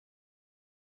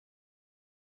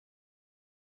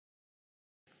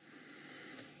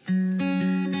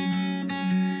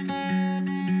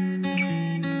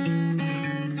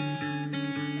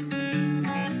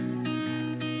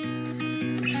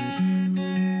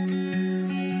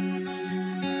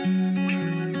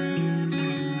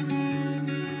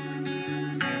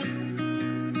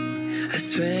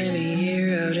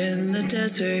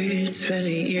desert, spent a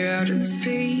year out in the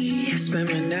sea.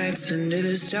 Spent my nights under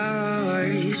the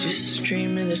stars, just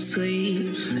dreaming to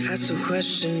sleep. Ask the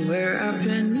question where I've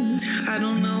been, I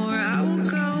don't know where I will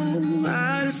go.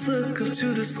 I just look up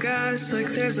to the skies like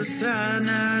there's a sign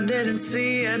I didn't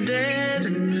see, I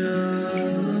didn't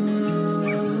know.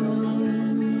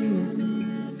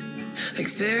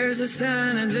 Like there's a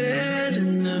sign I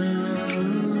didn't know.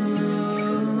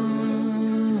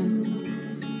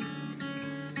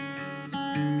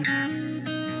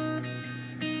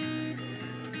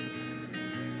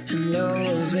 And though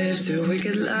I've lived a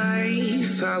wicked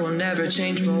life, I will never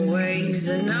change my ways.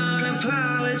 An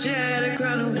unapologetic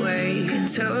runaway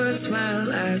until it's my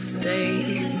last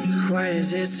day. Why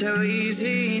is it so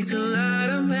easy to light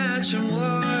a match and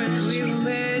war? We were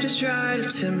made to try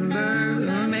to timber, we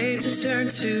were made to turn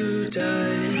to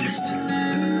dust.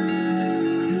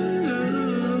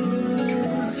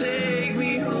 Take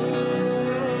me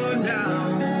home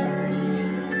now.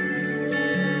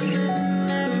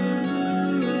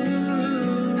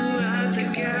 At the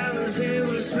gallows it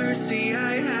was mercy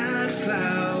I had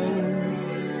found.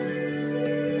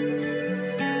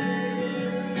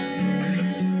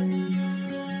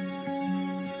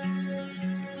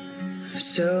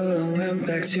 So I went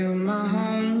back to my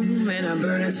home and I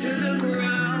burned it to the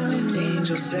ground. The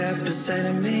angel sat beside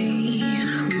of me,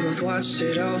 we both watched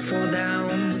it all fall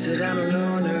down. Said I'm a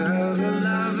loner of a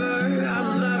lover, I'm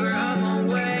a lover on my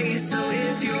way. So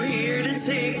if you're here to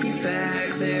take me back,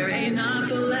 there ain't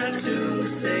nothing left to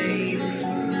save.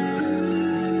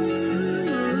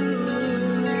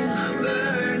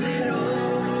 Burned it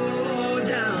all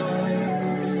down.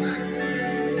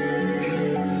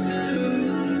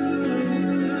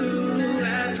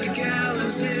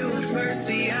 It was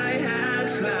mercy I had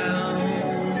found.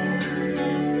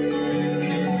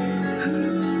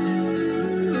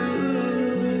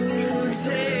 Ooh,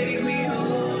 take me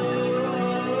home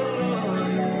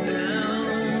now.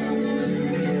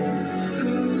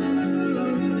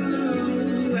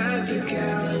 Ooh, at the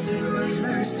gallows it was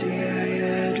mercy I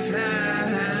had found.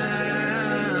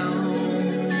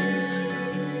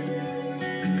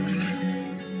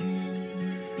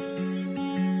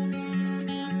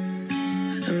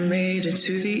 I made it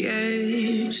to the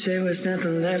edge, there was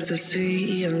nothing left to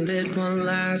see. I lit one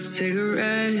last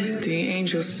cigarette, the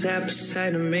angel sat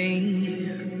beside of me.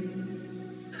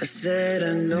 I said,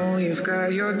 I know you've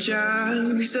got your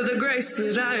job. He said, the grace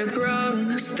that I have brought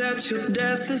is that your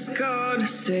death is gonna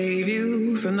save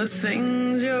you from the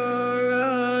things you're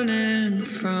running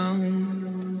from.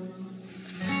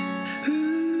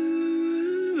 Ooh,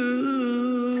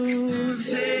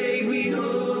 take me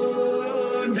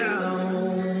home down.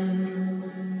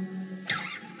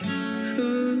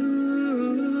 Ooh,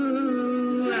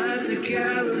 at the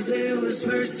gallows it was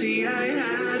mercy I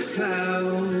had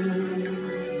found.